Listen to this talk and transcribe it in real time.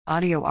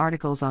Audio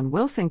articles on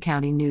Wilson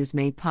County News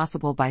made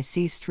possible by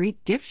C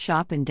Street Gift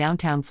Shop in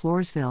downtown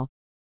Floresville.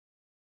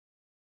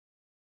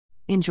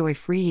 Enjoy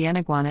free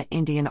Yanaguana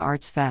Indian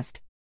Arts Fest.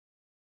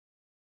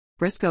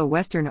 Briscoe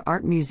Western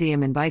Art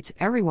Museum invites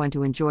everyone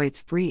to enjoy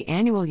its free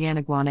annual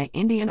Yanaguana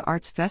Indian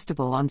Arts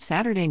Festival on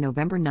Saturday,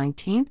 November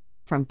 19th,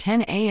 from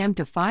 10 a.m.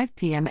 to 5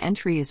 p.m.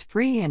 Entry is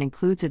free and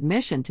includes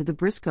admission to the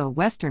Briscoe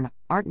Western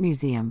Art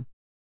Museum.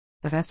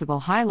 The festival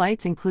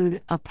highlights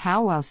include a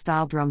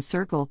powwow-style drum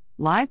circle,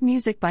 live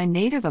music by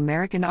Native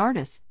American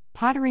artists,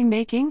 pottery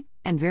making,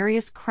 and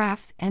various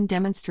crafts and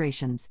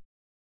demonstrations.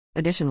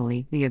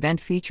 Additionally, the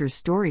event features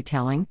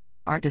storytelling,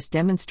 artist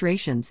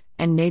demonstrations,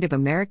 and Native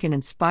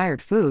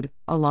American-inspired food,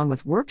 along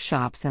with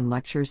workshops and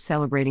lectures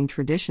celebrating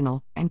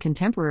traditional and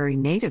contemporary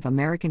Native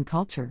American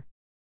culture.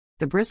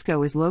 The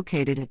Briscoe is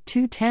located at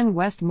 210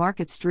 West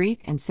Market Street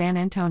in San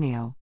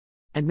Antonio.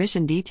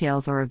 Admission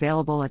details are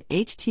available at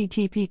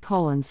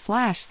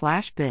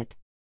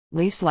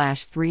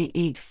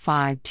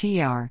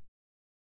http://bit.ly/385tr